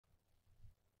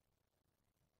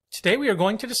Today we are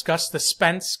going to discuss the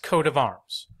Spence coat of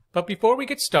arms. But before we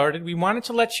get started, we wanted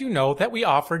to let you know that we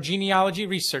offer genealogy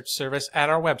research service at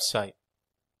our website.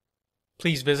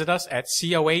 Please visit us at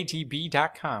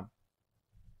coadb.com.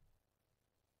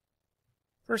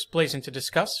 First blazon to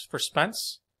discuss for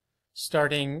Spence,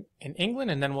 starting in England,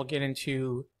 and then we'll get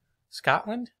into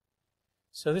Scotland.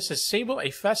 So this is Sable, a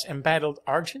fess embattled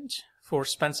argent for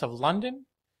Spence of London,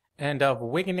 and of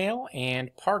Wiggenale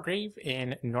and Pargrave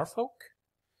in Norfolk.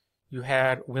 You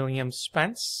had William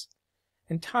Spence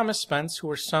and Thomas Spence, who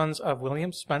were sons of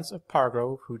William Spence of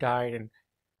Pargrave, who died in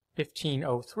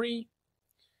 1503.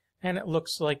 And it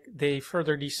looks like they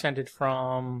further descended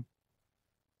from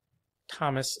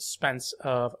Thomas Spence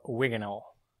of Wiggenale.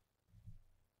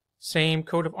 Same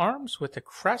coat of arms with the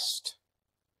crest.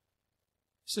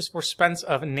 This is for Spence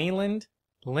of Neyland,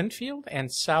 Linfield, and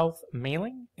South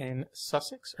Malling in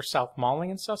Sussex, or South Malling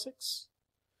in Sussex.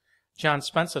 John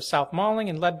Spence of South Malling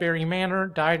in Ledbury Manor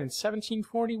died in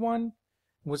 1741,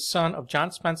 was son of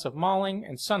John Spence of Malling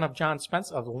and son of John Spence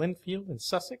of Linfield in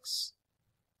Sussex.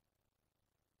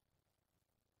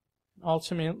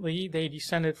 Ultimately, they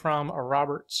descended from a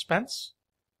Robert Spence,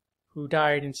 who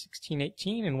died in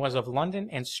 1618 and was of London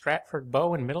and Stratford,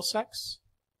 Bowe, in Middlesex.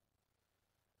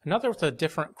 Another with a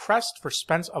different crest for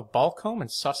Spence of Balcombe in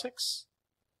Sussex.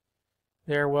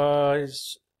 There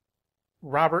was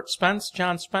Robert Spence,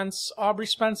 John Spence, Aubrey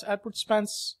Spence, Edward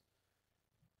Spence.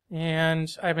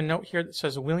 And I have a note here that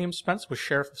says William Spence was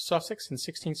Sheriff of Sussex in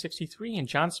 1663, and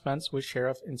John Spence was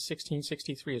Sheriff in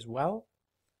 1663 as well,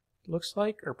 it looks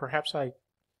like. Or perhaps I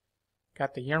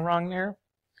got the year wrong there.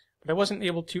 But I wasn't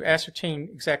able to ascertain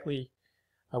exactly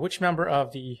which member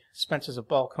of the Spences of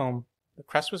Balcombe the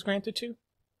crest was granted to.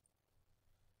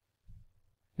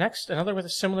 Next, another with a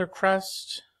similar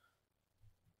crest.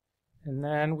 And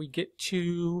then we get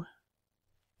to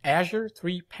Azure,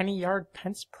 3 penny yard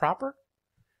pence proper,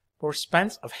 for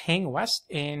Spence of Hang West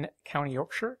in County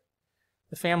Yorkshire.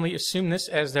 The family assumed this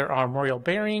as their armorial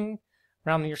bearing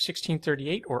around the year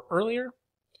 1638 or earlier.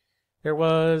 There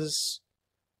was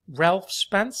Ralph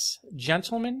Spence,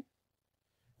 gentleman.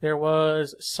 There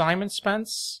was Simon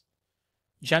Spence,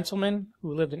 gentleman,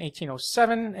 who lived in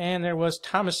 1807, and there was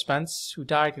Thomas Spence, who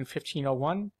died in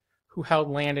 1501, who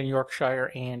held land in Yorkshire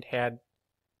and had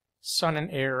son and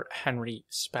heir Henry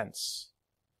Spence.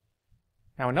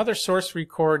 Now another source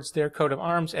records their coat of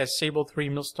arms as Sable 3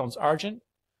 millstones argent.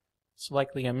 It's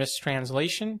likely a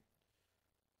mistranslation.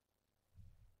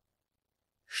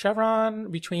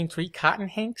 Chevron between 3 cotton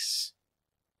hanks.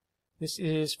 This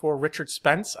is for Richard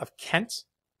Spence of Kent,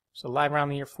 so alive around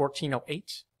the year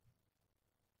 1408.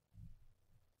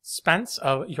 Spence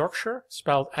of Yorkshire,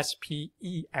 spelled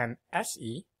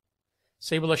S-P-E-N-S-E.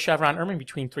 Sable a chevron ermine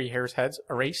between 3 hares' heads,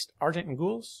 erased, argent and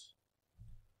gules.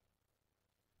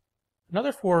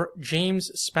 Another for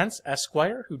James Spence,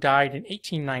 Esquire, who died in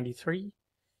 1893.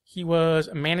 He was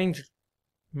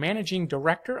managing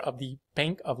director of the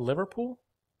Bank of Liverpool.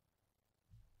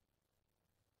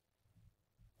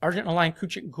 Argent aligned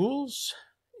couchant gules,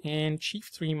 and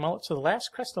chief 3 mullets of the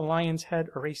last crest, the lion's head,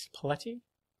 erased paletti.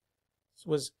 This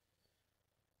was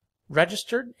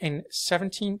registered in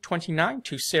 1729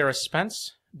 to Sarah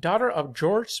Spence, daughter of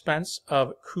George Spence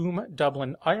of Coombe,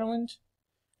 Dublin, Ireland,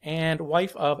 and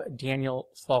wife of Daniel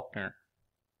Faulkner.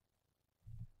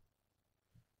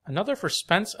 Another for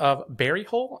Spence of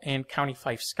Berryhole in County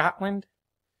Fife, Scotland.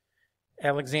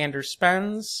 Alexander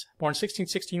Spence, born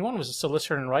 1661, was a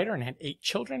solicitor and writer and had 8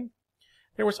 children.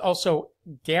 There was also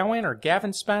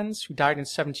Gavin Spence, who died in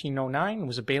 1709 and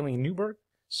was a baillie in Newburgh,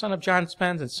 son of John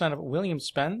Spence and son of William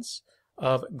Spence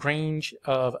of Grange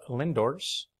of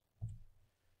Lindores.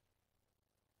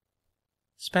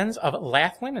 Spence of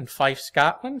Lathland in Fife,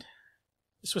 Scotland.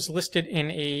 This was listed in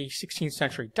a 16th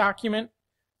century document.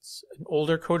 It's an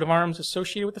older coat of arms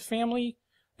associated with the family.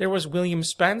 There was William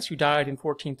Spence, who died in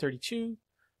 1432.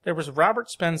 There was Robert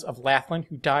Spence of Lathland,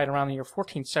 who died around the year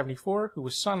 1474, who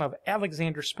was son of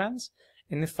Alexander Spence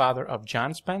and the father of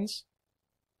John Spence.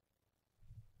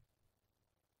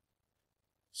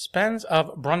 Spence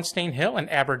of Brunstane Hill in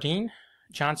Aberdeen.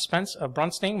 John Spence of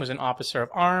Brunstane was an officer of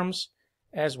arms,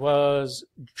 as was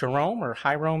Jerome or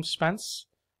Hiram Spence,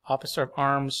 officer of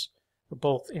arms, were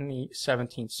both in the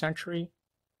 17th century.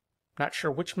 Not sure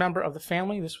which member of the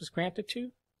family this was granted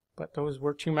to, but those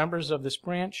were 2 members of this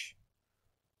branch.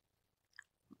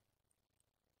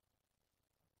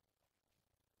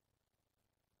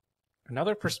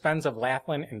 Another for Spence of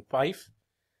Lathland and Fife.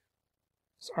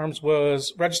 His arms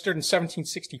was registered in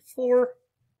 1764.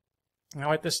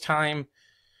 Now at this time,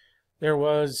 there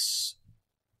was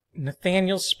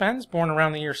Nathaniel Spence, born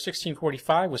around the year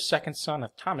 1645, was second son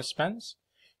of Thomas Spence.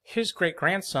 His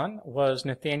great-grandson was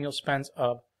Nathaniel Spence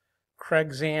of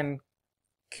Crest,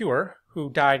 who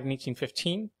died in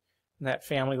 1815. That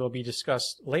family will be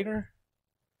discussed later.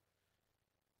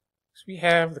 So we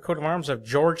have the coat of arms of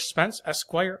George Spence,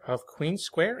 Esquire of Queen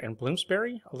Square in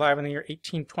Bloomsbury, alive in the year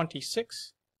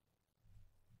 1826.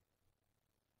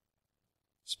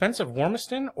 Spence of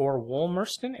Wormiston or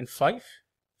Wolmerston in Fife,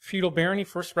 feudal barony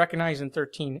first recognized in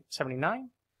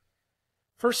 1379.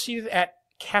 First seated at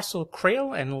Castle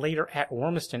Crail and later at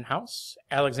Wormiston House.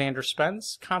 Alexander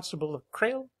Spence, Constable of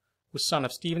Crail, was son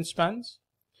of Stephen Spence.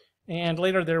 And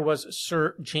later there was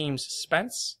Sir James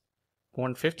Spence,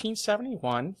 born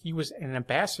 1571. He was an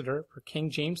ambassador for King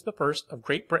James I of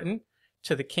Great Britain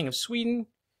to the King of Sweden.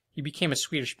 He became a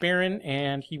Swedish baron,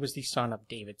 and he was the son of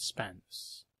David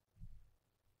Spence.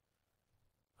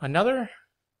 Another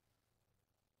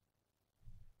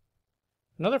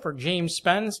for James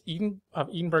Spence of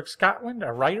Edinburgh, Scotland,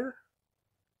 a writer,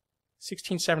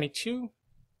 1672.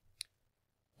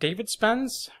 David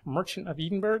Spence, merchant of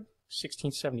Edinburgh,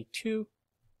 1672.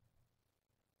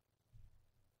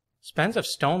 Spence of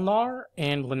Stonelaw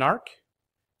and Lanark.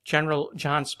 General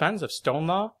John Spence of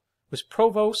Stonelaw was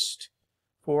provost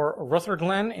for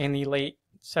Rutherglen in the late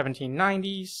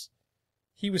 1790s.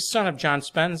 He was son of John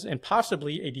Spence and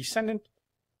possibly a descendant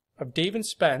of David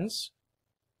Spence,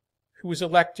 who was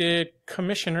elected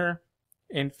commissioner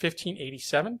in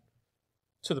 1587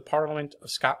 to the Parliament of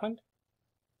Scotland.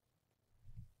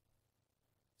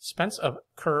 Spence of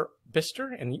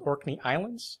Kirkbister in the Orkney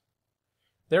Islands.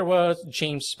 There was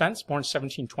James Spence, born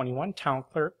 1721, town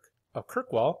clerk of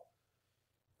Kirkwall,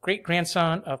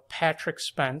 great-grandson of Patrick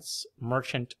Spence,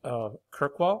 merchant of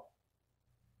Kirkwall.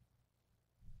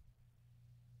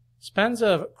 Spence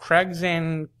of Craigs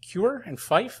and Cure in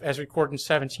Fife, as recorded in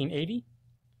 1780.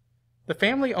 The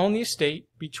family owned the estate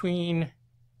between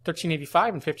 1385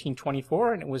 and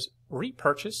 1524, and it was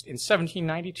repurchased in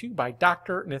 1792 by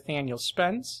Dr. Nathaniel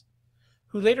Spence,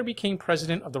 who later became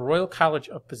president of the Royal College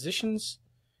of Physicians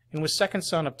and was second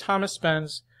son of Thomas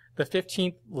Spence, the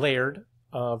 15th Laird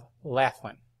of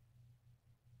Lathlen.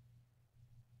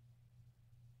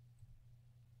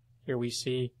 Here we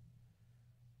see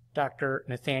Dr.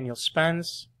 Nathaniel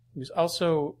Spence, who was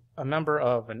also a member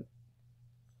of an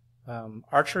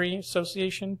archery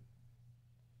association.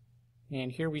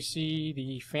 And here we see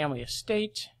the family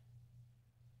estate.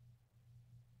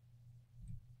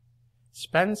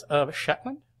 Spence of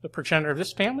Shetland. The progenitor of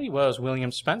this family was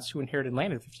William Spence, who inherited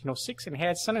land in 1506 and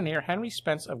had son and heir Henry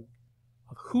Spence of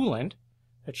Hooland,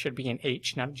 that should be an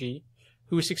H, not a G,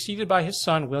 who was succeeded by his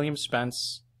son William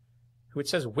Spence, who it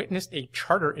says witnessed a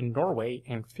charter in Norway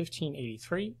in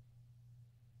 1583.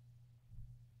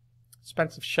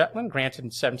 Spence of Shetland, granted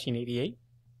in 1788.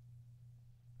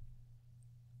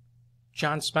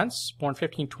 John Spence, born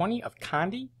 1520, of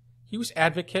Condy. He was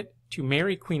advocate to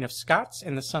Mary, Queen of Scots,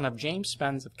 and the son of James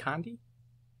Spence of Condy.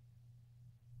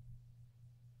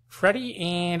 Freddie,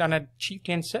 and on a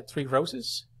chieftain set, 3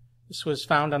 roses. This was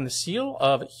found on the seal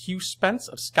of Hugh Spence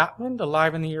of Scotland,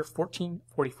 alive in the year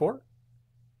 1444.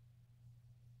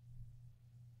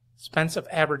 Spence of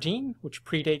Aberdeen, which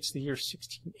predates the year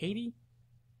 1680.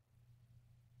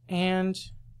 And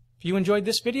if you enjoyed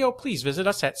this video, please visit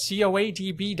us at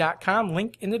coadb.com,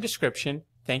 link in the description.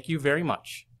 Thank you very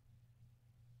much.